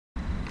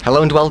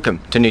Hello and welcome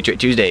to New Trick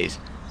Tuesdays.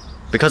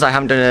 Because I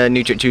haven't done a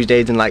New Trick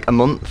Tuesdays in like a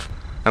month,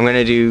 I'm going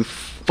to do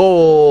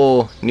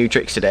 4 new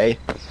tricks today.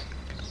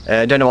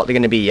 Don't know what they're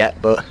going to be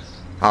yet, but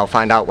I'll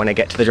find out when I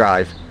get to the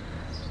drive.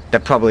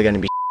 They're probably going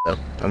to be though.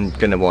 I'm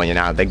going to warn you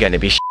now, they're going to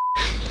be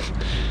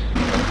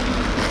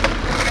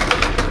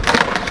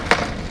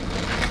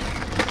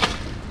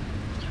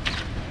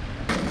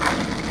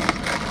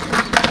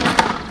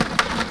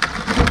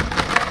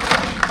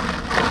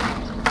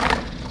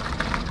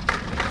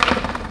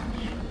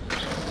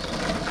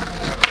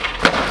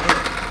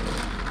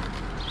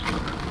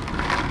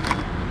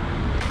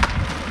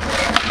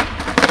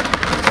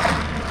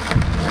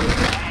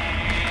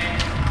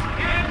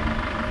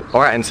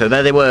Alright, and so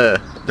there they were,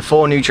 the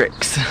 4 new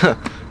tricks.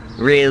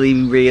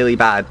 really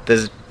bad.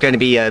 There's going to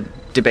be a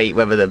debate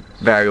whether the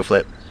varial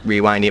flip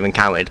rewind even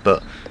counted,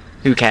 but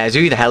who cares?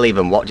 Who the hell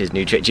even watches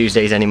New Trick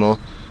Tuesdays anymore?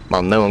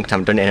 Well, no one, 'cause I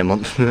haven't done it in a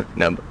month.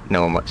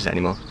 No one watches it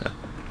anymore. So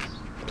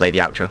play the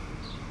outro.